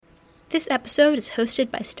This episode is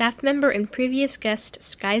hosted by staff member and previous guest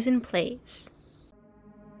Skies and Plays.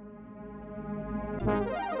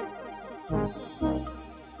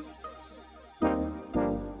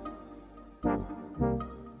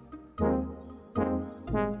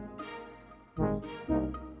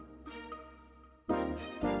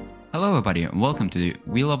 Hello everybody and welcome to the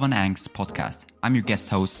Wheel of an Angst podcast. I'm your guest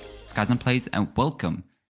host, Skies and Plays, and welcome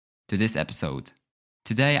to this episode.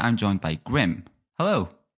 Today I'm joined by Grim. Hello.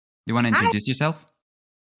 Do you want to introduce yourself?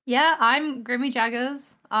 Yeah, I'm Grimmy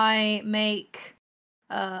Jaggers. I make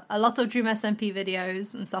a lot of Dream SMP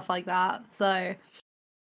videos and stuff like that. So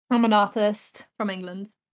I'm an artist from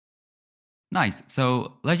England. Nice.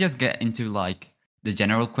 So let's just get into the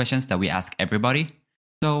general questions that we ask everybody.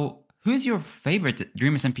 So who's your favorite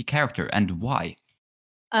Dream SMP character and why?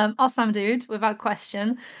 Awesome dude, without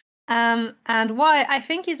question. And why? I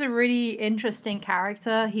think he's a really interesting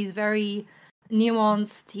character. He's very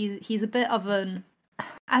nuanced. He's a bit of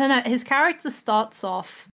I don't know, his character starts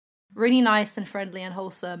off really nice and friendly and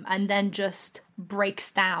wholesome and then just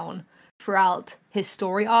breaks down throughout his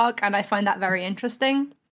story arc, and I find that very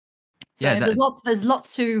interesting. So yeah, there's lots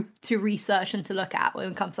to research and to look at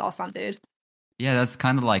when it comes to Awesome Dude. Yeah, that's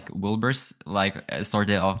kind of like Wilbur's,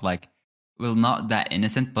 started off not that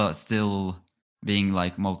innocent, but still being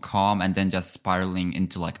more calm and then just spiraling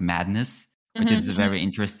into madness, which is very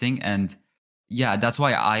interesting. And yeah, that's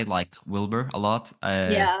why I like Wilbur a lot.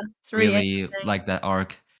 Yeah, it's really like that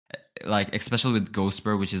arc, especially with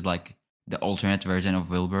Ghostbur, which is the alternate version of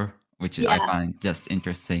Wilbur, which I find just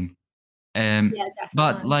interesting. Yeah, definitely.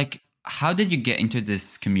 But how did you get into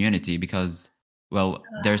this community? Because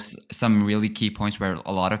there's some really key points where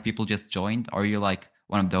a lot of people just joined. Are you one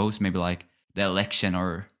of those? Maybe the election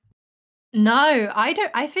or? No, I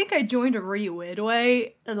don't. I think I joined a really weird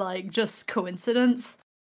way, just coincidence.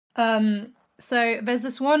 So there's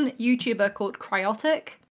this one YouTuber called Cryotic,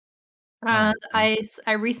 and I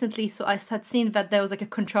recently I had seen that there was a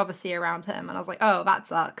controversy around him, and I was like, oh, that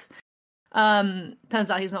sucks.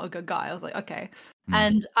 Turns out he's not a good guy. I was like, okay.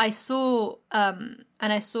 And I saw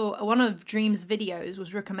one of Dream's videos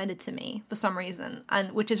was recommended to me for some reason,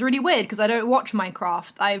 and which is really weird because I don't watch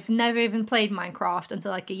Minecraft. I've never even played Minecraft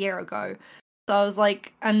until a year ago. So I was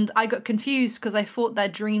and I got confused because I thought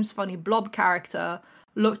that Dream's funny blob character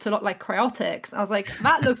looked a lot like Cryotic's. I was like,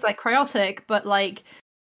 that looks like Cryotic, but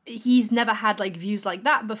he's never had views like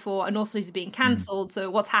that before, and also he's being cancelled,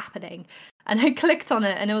 so what's happening? And I clicked on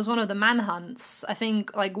it, and it was one of the manhunts. I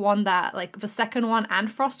think one that the second one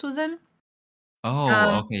and Frost was in.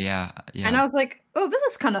 Oh, okay, yeah. And I was like, oh, this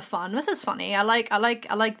is kind of fun. This is funny. I like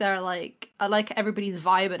everybody's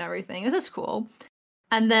vibe and everything. This is cool.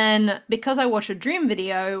 And then because I watched a Dream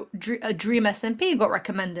video, a Dream SMP got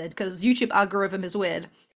recommended because YouTube algorithm is weird.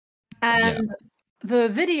 And the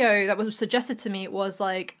video that was suggested to me was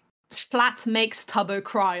Flat makes Tubbo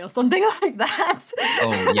cry or something like that.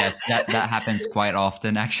 Oh yes, that happens quite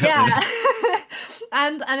often actually. Yeah.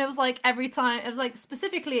 And it was every time, it was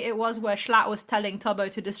specifically it was where Schlatt was telling Tubbo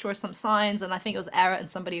to destroy some signs, and I think it was Eret and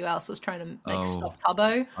somebody else was trying to stop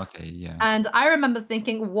Tubbo. Okay, yeah. And I remember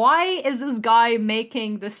thinking, why is this guy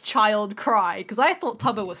making this child cry? Because I thought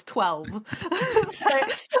Tubbo was 12. So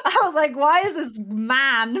I was like, why is this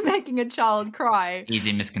man making a child cry?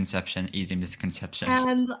 Easy misconception.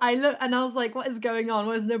 And I looked and I was like, what is going on?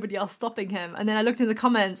 Why is nobody else stopping him? And then I looked in the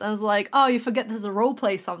comments and I was like, oh, you forget there's a role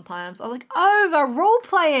play sometimes. I was like, oh, they're role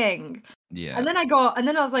playing. Yeah. And then I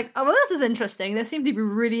was like, oh, well, this is interesting. They seem to be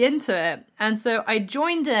really into it. And so I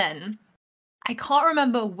joined in. I can't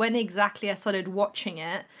remember when exactly I started watching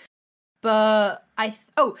it, but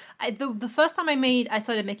the first time I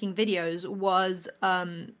started making videos was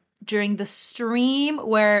during the stream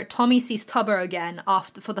where Tommy sees Tubbo again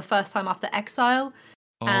for the first time after Exile.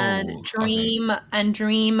 And Dream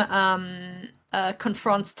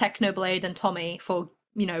confronts Technoblade and Tommy for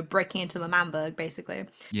breaking into the Manberg, basically.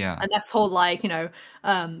 Yeah. And that's whole quiet,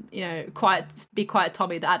 be quiet,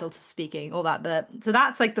 Tommy, the adult is speaking, all that. But so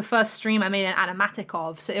that's the first stream I made an animatic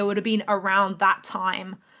of. So it would have been around that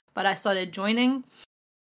time, but I started joining.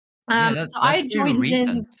 That's I joined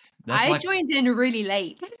in. I joined in really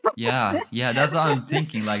late. Yeah, that's what I'm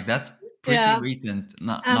thinking. That's pretty recent,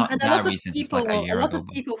 not that recent, just a year ago. A lot of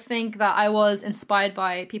people think that I was inspired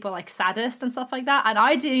by people like Sadist and stuff like that, and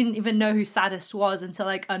I didn't even know who Sadist was until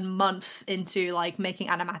a month into making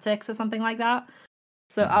animatics or something like that.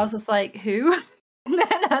 So I was just like, who? And then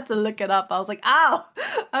I had to look it up. I was like, oh,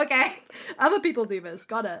 okay, other people do this,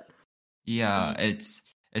 got it. Yeah, it's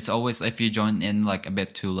always, if you join in a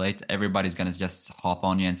bit too late, everybody's gonna just hop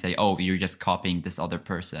on you and say, oh, you're just copying this other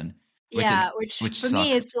person. which which for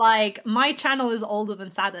me, sucks. it's like my channel is older than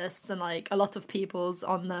Sadists and like a lot of people's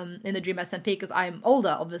on in the Dream SMP because I'm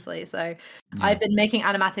older, obviously. So Yeah. I've been making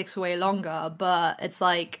animatics way longer, but it's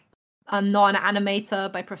like I'm not an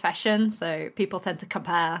animator by profession, so people tend to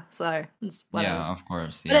compare. So it's whatever. Yeah, of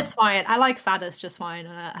course. But Yeah. it's fine. I like Sadist just fine.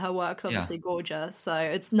 Her work's Yeah. obviously gorgeous, so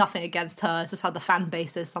it's nothing against her. It's just how the fan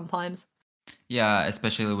base is sometimes. Yeah,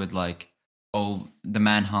 especially with like the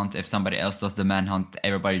manhunt. If somebody else does the manhunt,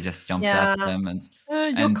 everybody just jumps at them, and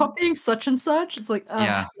You're copying such and such. It's like,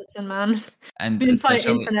 yeah, listen, man. and The entire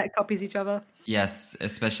especially internet copies each other. yes,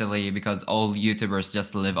 especially because all YouTubers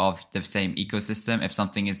just live off the same ecosystem. If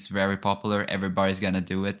something is very popular, everybody's gonna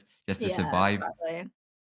do it just to survive. Exactly.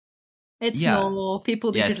 It's Yeah. normal.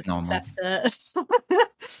 People need Yeah, to it's just normal. accept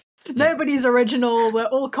it. Nobody's original. We're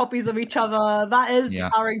all copies of each other. That is Yeah.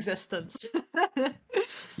 our existence.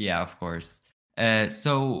 Yeah, of course.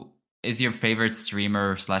 So is your favorite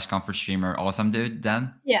streamer / comfort streamer Awesome Dude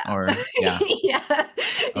then? Yeah. Or yeah. Yeah.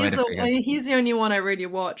 Figured. He's the only one I really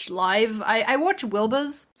watch live. I watch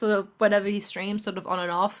Wilbur's sort of whenever he streams, sort of on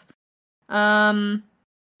and off.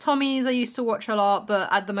 Tommy's I used to watch a lot,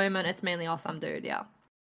 but at the moment it's mainly Awesome Dude, yeah.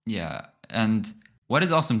 Yeah. And what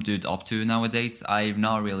is Awesome Dude up to nowadays? I've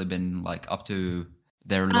not really been like up to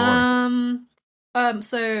their lore.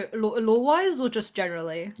 So lore-wise or just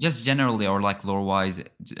generally? Just generally, or like lore-wise,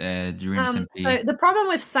 Dreams MP. So the problem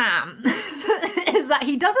with Sam is that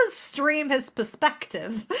he doesn't stream his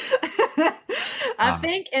perspective. I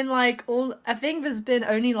think there's been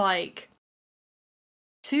only like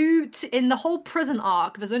two in the whole prison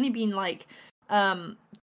arc. There's only been like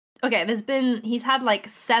he's had like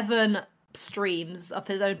 7 streams of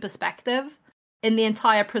his own perspective in the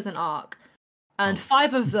entire prison arc. And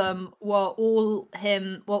 5 of them were all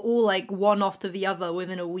like one after the other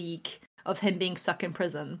within a week of him being stuck in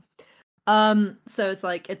prison. So it's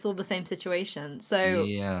like it's all the same situation. So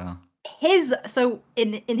yeah.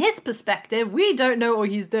 In his perspective, we don't know what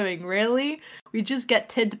he's doing really. We just get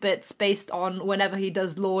tidbits based on whenever he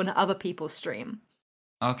does lore and other people stream.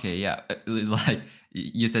 Okay, yeah. Like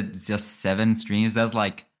you said, it's just 7 streams. That's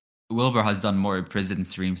like Wilbur has done more prison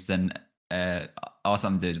streams than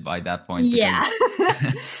Awesome Dude by that point. Yeah.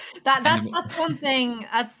 that's one thing.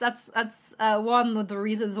 That's one of the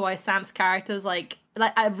reasons why Sam's character's like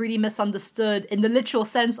I really misunderstood in the literal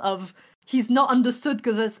sense of he's not understood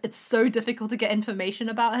because it's so difficult to get information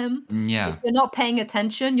about him. Yeah. If you're not paying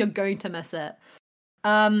attention, you're going to miss it.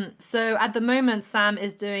 So at the moment, Sam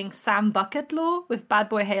is doing Sam Bucket lore with Bad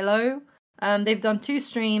Boy Halo. They've done 2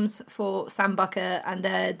 streams for Sam Bucket, and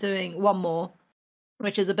they're doing one more,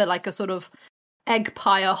 which is a bit like a sort of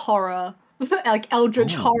Eggpire horror, like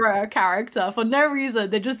Eldritch horror character. For no reason,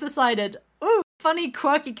 they just decided, ooh, funny,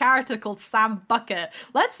 quirky character called Sam Bucket.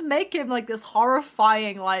 Let's make him like this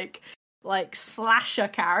horrifying, like slasher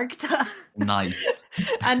character. Nice.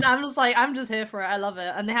 And I'm just here for it. I love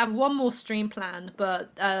it. And they have one more stream planned, but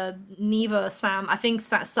neither Sam, I think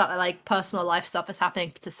like personal life stuff is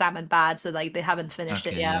happening to Sam and Bad, so like they haven't finished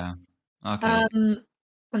it yet. Yeah. Okay.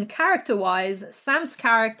 And character-wise, Sam's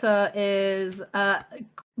character is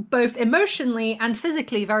both emotionally and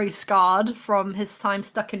physically very scarred from his time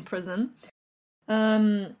stuck in prison.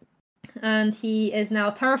 And he is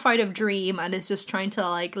now terrified of Dream and is just trying to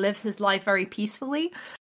like live his life very peacefully.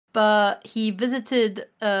 But he visited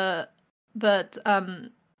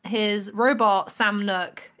his robot Sam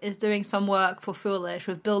Nook is doing some work for Foolish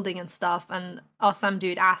with building and stuff, and our Sam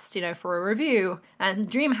Dude asked, for a review, and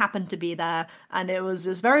Dream happened to be there, and it was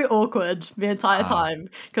just very awkward the entire time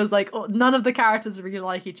because like none of the characters really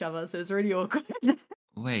like each other, so it's really awkward.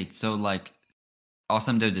 Wait, so like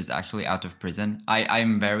Awesome Dude is actually out of prison?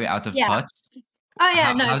 I'm very out of touch. Oh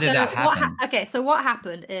yeah, How did that happen? So what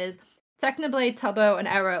happened is Technoblade, Tubbo, and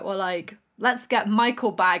Eric were like, let's get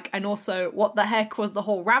Michael back, and also what the heck was the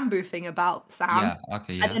whole Rambo thing about Sam? Yeah,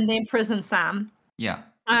 okay, yeah. And then they imprisoned Sam. Yeah.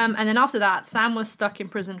 And then after that, Sam was stuck in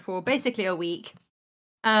prison for basically a week.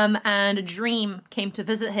 And Dream came to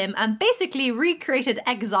visit him and basically recreated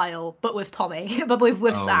Exile, but with Tommy, but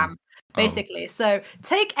with Sam, basically. So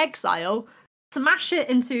take Exile, smash it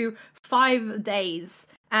into 5 days,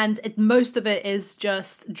 and most of it is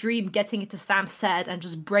just Dream getting into Sam's set and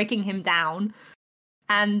just breaking him down.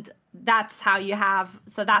 And that's how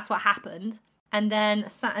that's what happened. And then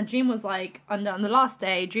Dream was like, on the last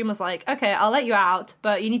day, Dream was like, okay, I'll let you out,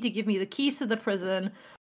 but you need to give me the keys to the prison,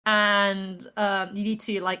 and you need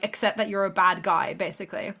to like accept that you're a bad guy,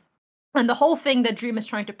 basically. And the whole thing that Dream is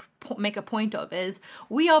trying to make a point of is,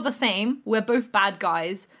 we are the same, we're both bad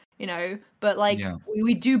guys, but like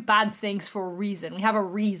we do bad things for a reason. We have a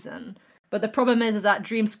reason. But the problem is that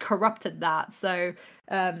Dream's corrupted that. So,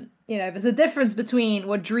 there's a difference between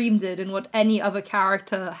what Dream did and what any other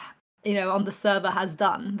character, on the server has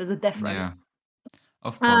done. There's a difference. Yeah.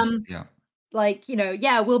 Of course.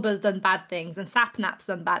 Yeah. Wilbur's done bad things, and Sapnap's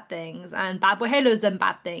done bad things, and Bad Boy Halo's done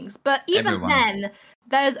bad things. But even then,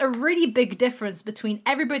 there's a really big difference between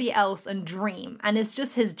everybody else and Dream, and it's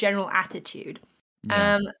just his general attitude.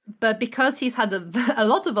 Yeah. But because he's had a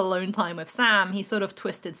lot of alone time with Sam, he sort of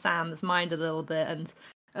twisted Sam's mind a little bit,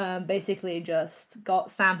 and basically just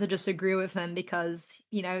got Sam to just agree with him because,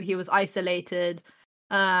 he was isolated,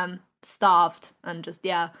 starved, and just,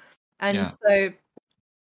 so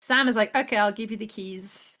Sam is like, okay, I'll give you the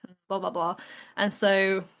keys, blah, blah, blah. And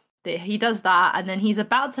so he does that, and then he's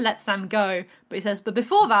about to let Sam go, but he says, but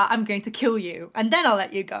before that, I'm going to kill you, and then I'll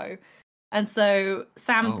let you go. And so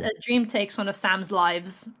Dream takes one of Sam's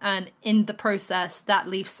lives, and in the process, that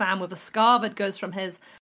leaves Sam with a scar that goes from his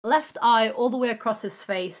left eye all the way across his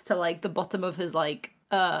face to, like, the bottom of his, like,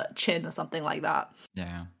 chin or something like that.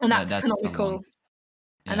 Yeah. And that's canonical.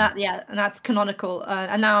 Yeah. And that's canonical.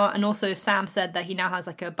 And also Sam said that he now has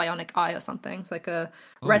like a bionic eye or something. It's like a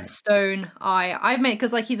redstone eye. I've made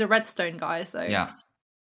because like he's a redstone guy, so yeah,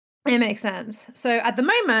 it makes sense. So at the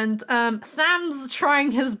moment, Sam's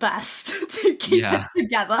trying his best to keep it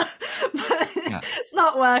together, but it's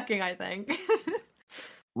not working, I think.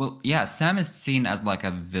 Well, yeah, Sam is seen as like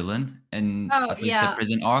a villain in at least the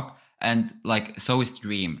prison arc, and like so is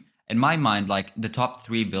Dream. In my mind, like the top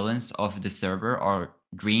 3 villains of the server are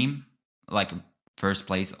Dream, like first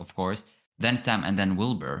place, of course, then Sam, and then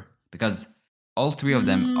Wilbur, because all 3 of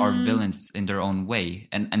them are villains in their own way,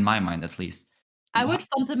 and in my mind at least. I would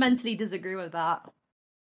fundamentally disagree with that.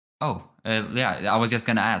 Oh, I was just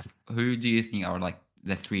gonna ask, who do you think are like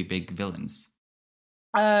the 3 big villains?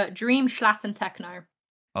 Dream, Schlatt, and Techno.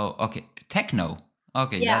 Oh, okay, Techno.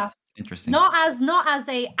 Okay, that's interesting. Not as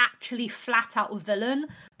a actually flat out villain,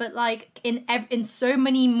 but like in so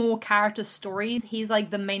many more character stories, he's like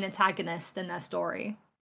the main antagonist in their story.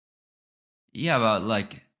 Yeah, but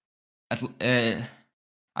like,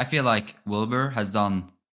 I feel like Wilbur has done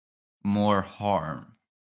more harm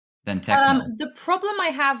than Techno. The problem I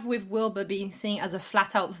have with Wilbur being seen as a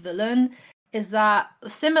flat out villain is that,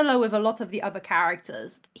 similar with a lot of the other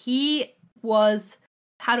characters, he was,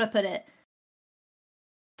 how do I put it?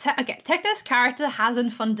 Techno's character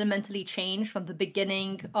hasn't fundamentally changed from the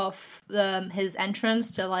beginning of his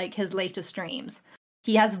entrance to like his later streams.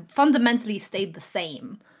 He has fundamentally stayed the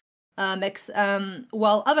same.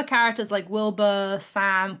 While other characters like Wilbur,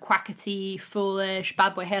 Sam, Quackity, Foolish,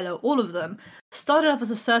 Bad Boy Halo, all of them started off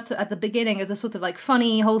at the beginning as a sort of like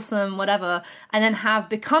funny, wholesome, whatever, and then have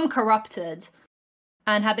become corrupted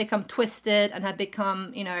and have become twisted and have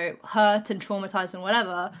become, hurt and traumatized and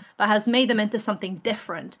whatever, but has made them into something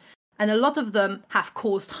different. And a lot of them have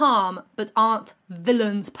caused harm, but aren't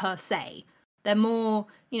villains per se. They're more,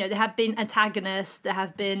 they have been antagonists, there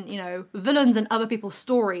have been, villains in other people's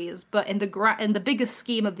stories, but in the biggest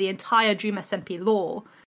scheme of the entire Dream SMP lore,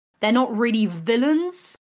 they're not really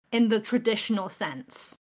villains in the traditional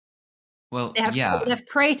sense. Well,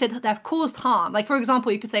 they've caused harm. Like, for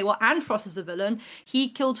example, you could say, well, Anfrost is a villain. He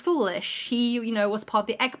killed Foolish. He, was part of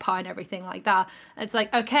the Ekpire and everything like that. And it's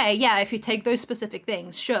like, okay, yeah, if you take those specific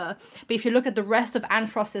things, sure. But if you look at the rest of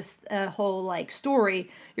Anfrost's whole, like, story,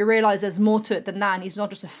 you realize there's more to it than that, and he's not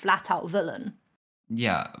just a flat-out villain.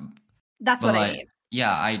 Yeah. That's what I mean.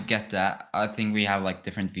 Yeah, I get that. I think we have, like,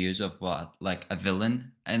 different views of what, like, a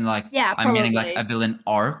villain. And, like, I'm meaning, like, a villain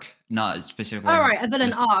arc, not specifically. All right, a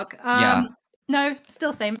villain arc. No,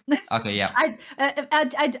 still same. Okay, yeah.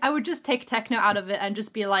 I would just take Techno out of it and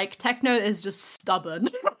just be like, Techno is just stubborn.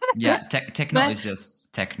 Yeah, Techno is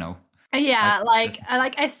just Techno. Yeah,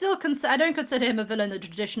 I still I don't consider him a villain in the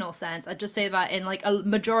traditional sense. I just say that in like a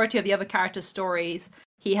majority of the other characters' stories,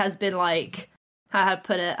 he has been like, how to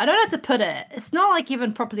put it? I don't know how to put it. It's not like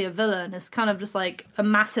even properly a villain. It's kind of just like a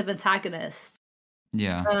massive antagonist.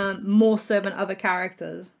 Yeah. More so than other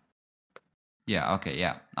characters. Yeah, okay,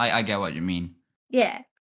 yeah. I get what you mean. Yeah.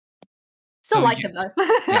 Still like him, though.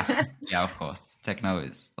 yeah, of course. Techno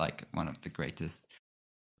is, like, one of the greatest.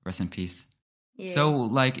 Rest in peace. Yeah. So,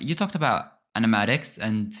 like, you talked about animatics,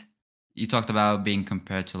 and you talked about being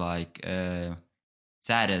compared to, like,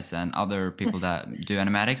 Zadis and other people that do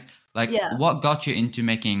animatics. Like, what got you into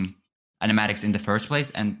making animatics in the first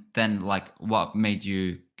place? And then, like, what made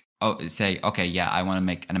you say, okay, yeah, I want to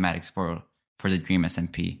make animatics for the Dream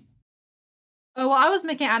SMP? Oh, well, I was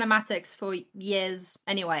making animatics for years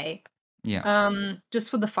anyway. Yeah. Just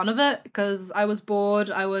for the fun of it, because I was bored.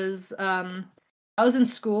 I was in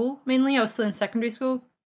school mainly. I was still in secondary school,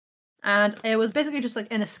 And it was basically just like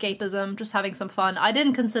an escapism, just having some fun. I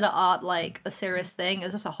didn't consider art like a serious thing. It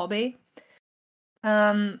was just a hobby.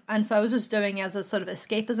 And so I was just doing it as a sort of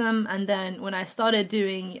escapism. And then when I started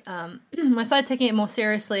doing, I started taking it more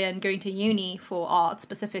seriously and going to uni for art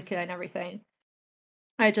specifically and everything.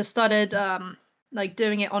 I just started like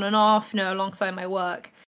doing it on and off, alongside my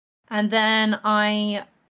work. And then I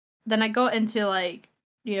got into like,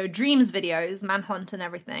 Dreams videos, Manhunt and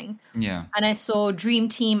everything. Yeah. And I saw Dream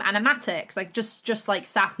Team animatics, like just like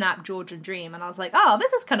Sapnap, George and Dream, and I was like, oh,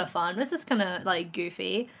 this is kind of fun. This is kind of like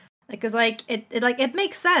goofy, because like it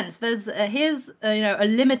makes sense. There's here's a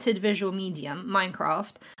limited visual medium,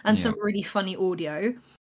 Minecraft, and some really funny audio,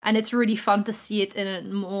 and it's really fun to see it in a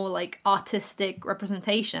more like artistic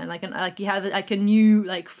representation. Like you have like a new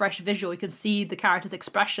like fresh visual. You can see the characters'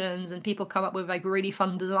 expressions, and people come up with like really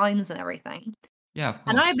fun designs and everything. Yeah, of course.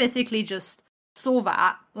 And I basically just saw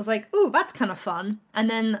that, was like, ooh, that's kind of fun. And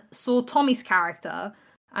then saw Tommy's character,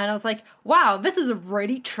 and I was like, wow, this is a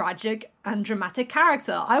really tragic and dramatic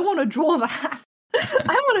character. I want to draw that.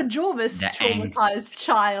 I want to draw this traumatized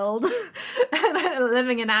child and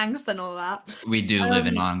living in angst and all that. We do live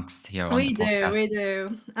in angst here on the podcast. We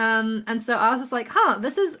do. And so I was just like,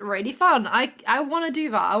 this is really fun. I want to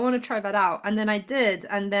do that. I want to try that out. And then I did.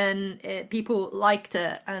 And then people liked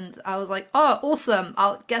it. And I was like, oh, awesome.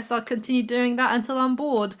 Guess I'll continue doing that until I'm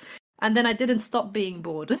bored. And then I didn't stop being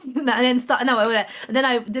bored. And then I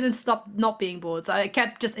didn't stop not being bored. So I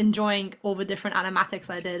kept just enjoying all the different animatics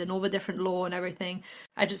I did and all the different lore and everything.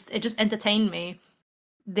 It just entertained me.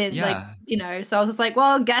 So I was just like,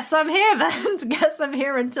 well, guess I'm here then. Guess I'm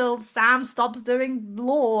here until Sam stops doing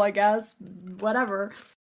lore, I guess. Whatever.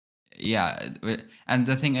 Yeah. And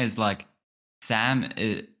the thing is, like, Sam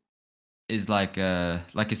is like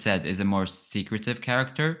you said, is a more secretive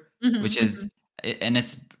character, which is, and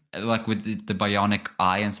it's like with the bionic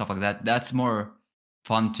eye and stuff like that, that's more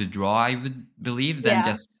fun to draw, I would believe, than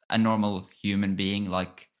just a normal human being.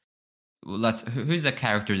 Like, who's the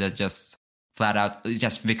character that just flat out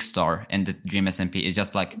just Vikkstar in the Dream SMP? It's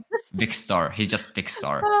just like Vikkstar. He's just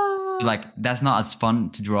Vikkstar. Like, that's not as fun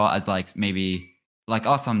to draw as like maybe like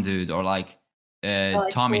Awesome Dude or like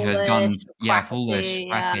Tommy, who's gone foolish,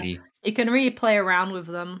 Quackity. You can really play around with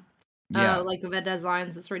them. Like with their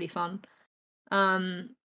designs, it's really fun.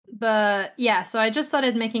 But yeah, so I just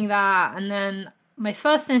started making that, and then my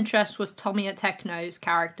first interest was Tommy at Techno's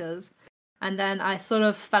characters, and then I sort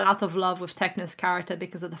of fell out of love with Techno's character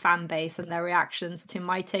because of the fan base and their reactions to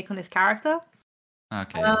my take on his character.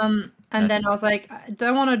 Okay. Then I was like, I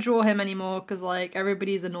don't want to draw him anymore because like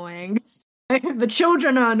everybody's annoying. The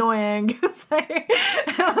children are annoying. So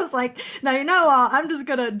I was like, no, you know what? I'm just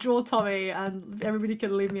gonna draw Tommy, and everybody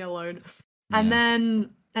can leave me alone. And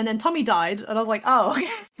then Tommy died, and I was like, oh,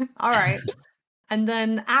 all right. And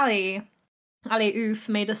then Ali Oof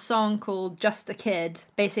made a song called Just a Kid.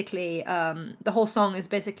 Basically, the whole song is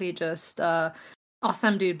basically just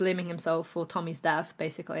Awesome Dude blaming himself for Tommy's death,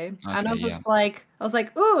 basically. Okay, and I was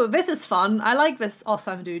like, ooh, this is fun. I like this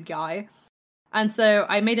Awesome Dude guy. And so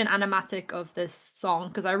I made an animatic of this song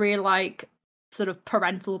because I really like sort of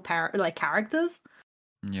parental characters.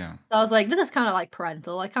 Yeah. So I was like, this is kind of like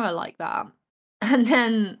parental. I kind of like that. And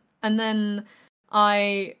then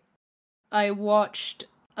I watched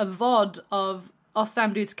a VOD of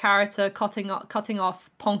Awesome Dude's character cutting off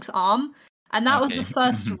Ponk's arm, and that was the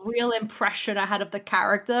first real impression I had of the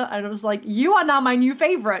character. And it was like, you are now my new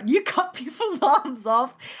favorite. You cut people's arms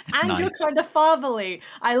off, and you're kind of fatherly.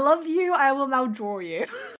 I love you. I will now draw you.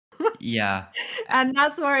 Yeah. And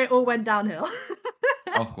that's where it all went downhill.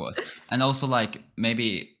 Of course. And also, like,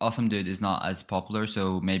 maybe Awesome Dude is not as popular,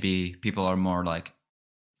 so maybe people are more like,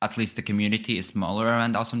 at least the community is smaller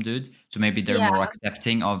around Awesome Dude, so maybe they're more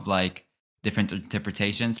accepting of like different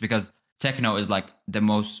interpretations, because Techno is like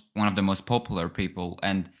one of the most popular people,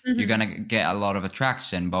 and you're gonna get a lot of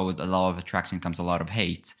attraction, but with a lot of attraction comes a lot of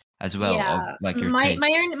hate as well. Yeah. Of, like, your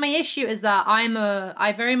my issue is that I'm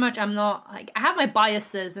not like, I have my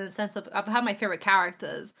biases in the sense of I have my favorite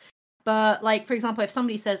characters. But, like, for example, if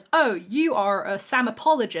somebody says, oh, you are a Sam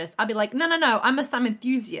apologist, I'd be like, no, I'm a Sam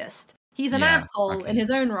enthusiast. He's an asshole in his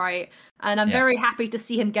own right, and I'm very happy to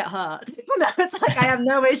see him get hurt. It's like, I have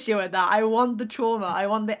no issue with that. I want the trauma. I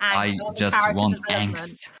want the angst. I just want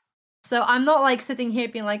angst. So I'm not, like, sitting here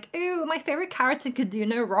being like, ooh, my favorite character could do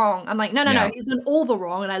no wrong. I'm like, no, he's done all the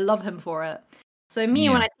wrong, and I love him for it. So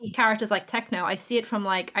when I see characters like Techno, I see it from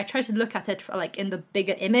like, I try to look at it for, like, in the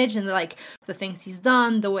bigger image and like the things he's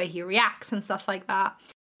done, the way he reacts and stuff like that.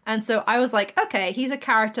 And so I was like, okay, he's a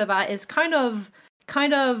character that is kind of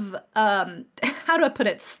how do I put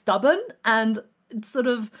it, stubborn, and sort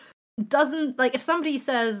of doesn't, like, if somebody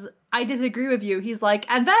says I disagree with you. He's like,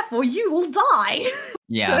 and therefore you will die.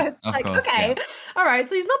 Yeah, So it's of like, course. okay, Yeah. all right.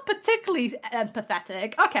 So he's not particularly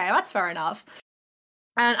empathetic. Okay, that's fair enough.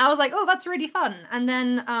 And I was like, oh, that's really fun. And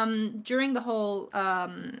then during the whole,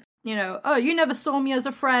 oh, you never saw me as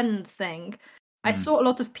a friend thing, I saw a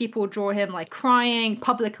lot of people draw him like crying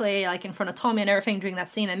publicly, like in front of Tommy and everything during that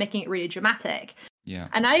scene and making it really dramatic. Yeah.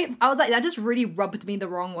 And I was like, that just really rubbed me the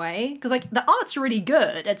wrong way. Because like the art's really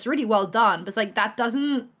good. It's really well done. But it's like that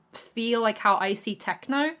doesn't feel like how I see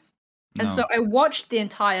techno. And No. so I watched the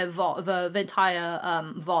entire VOD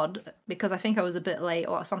because I think I was a bit late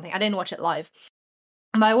or something. I didn't watch it live.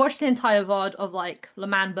 But I watched the entire VOD of like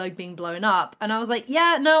L'Manberg being blown up, and I was like,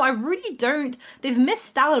 yeah, no, I really don't. They've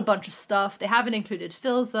missed out a bunch of stuff. They haven't included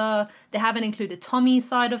Filza. They haven't included Tommy's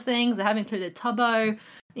side of things. They haven't included Tubbo.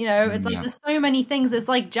 It's like there's so many things. There's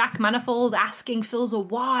like Jack Manifold asking Filza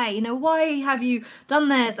why, why have you done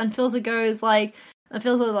this? And Filza goes like,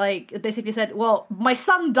 basically said, well, my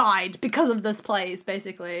son died because of this place.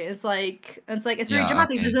 Basically, it's really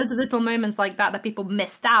dramatic. Okay. There's loads of little moments like that people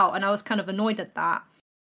missed out, and I was kind of annoyed at that.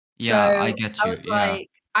 Yeah, So I get you. I was like,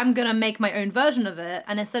 I'm gonna make my own version of it,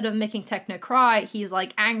 and instead of making Techno cry, he's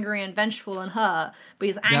like angry and vengeful and hurt, but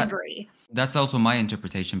he's angry. That's also my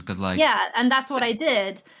interpretation because like And that's what I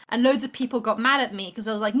did, and loads of people got mad at me because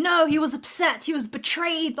I was like, no, he was upset, he was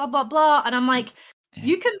betrayed, blah blah blah, and I'm like,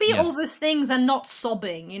 you can be all those things and not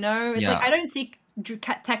sobbing, It's like I don't see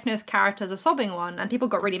Techno's character as a sobbing one, and people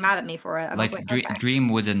got really mad at me for it. And like, I was like, okay. Dream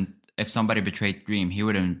wouldn't. If somebody betrayed Dream, he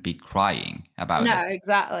wouldn't be crying about it. No,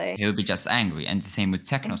 exactly. He would be just angry, and the same with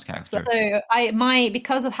Techno's character. So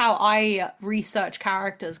because of how I research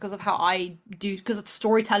characters, because of how I do, because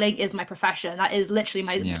storytelling is my profession. That is literally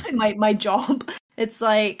my job. It's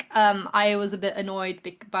like I was a bit annoyed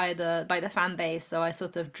by the fan base, so I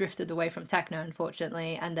sort of drifted away from Techno,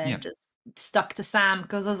 unfortunately, and then just stuck to Sam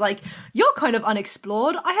because I was like, you're kind of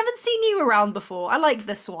unexplored. I haven't seen you around before. I like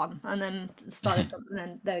this one, and then started. And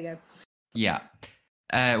then there we go. Yeah,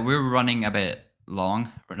 we're running a bit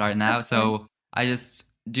long right now, so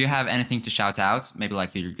do you have anything to shout out? Maybe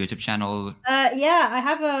like your YouTube channel? Yeah, I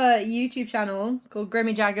have a YouTube channel called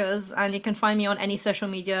Grimmy Jaggers, and you can find me on any social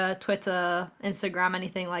media, Twitter, Instagram,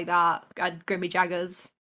 anything like that, at Grimmy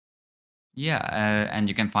Jaggers. Yeah, and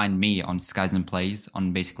you can find me on Skies and Plays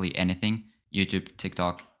on basically anything. YouTube,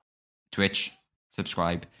 TikTok, Twitch,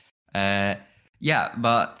 subscribe.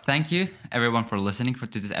 But thank you everyone for listening to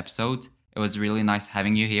this episode. It was really nice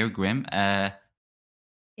having you here, Grim.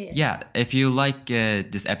 If you like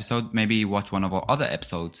this episode, maybe watch one of our other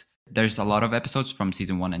episodes. There's a lot of episodes from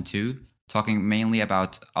season 1 and 2 talking mainly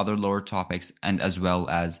about other lore topics and as well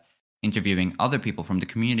as interviewing other people from the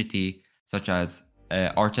community, such as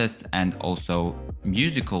artists and also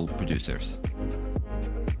musical producers.